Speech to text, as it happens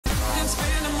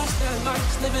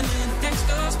living in a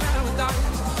gangster's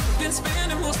paradise. Been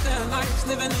spending most their lives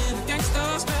living in a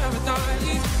gangster's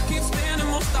paradise. Keep spending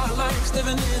most our lives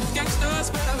living in a gangster's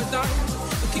paradise.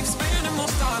 We keep spending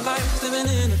most our lives living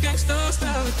in a gangster's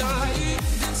paradise.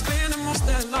 Been spending most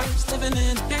their lives living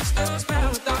in a gangster's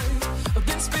paradise. I've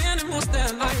been spending most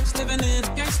their lives living in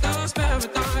a gangster's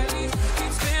paradise.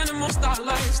 Keep spending most our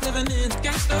lives living in a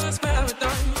gangster's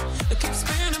paradise. I keep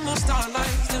spending most our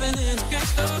lives living in a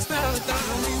gangster's paradise.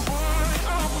 Tell me why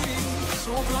are we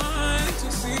so blind to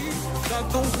see that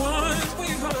the ones we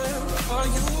hurt are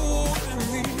you and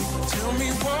me? Tell me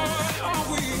why are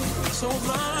we so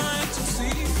blind to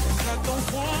see that the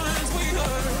ones we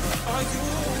hurt are you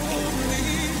and me?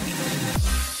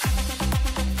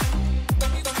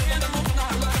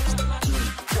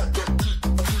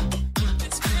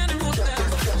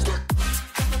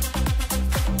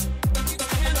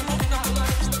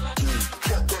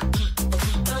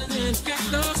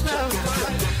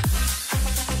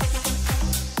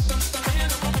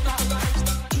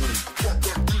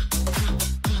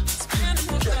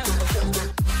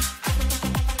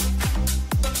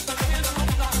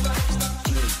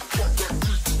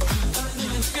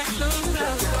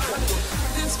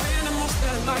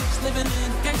 Living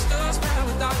in a gangster's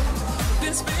paradise.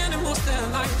 Been spending most their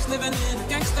lives living in a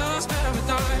gangster's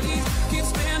paradise. Keep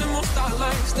spending most our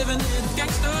lives living in a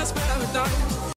gangster's paradise.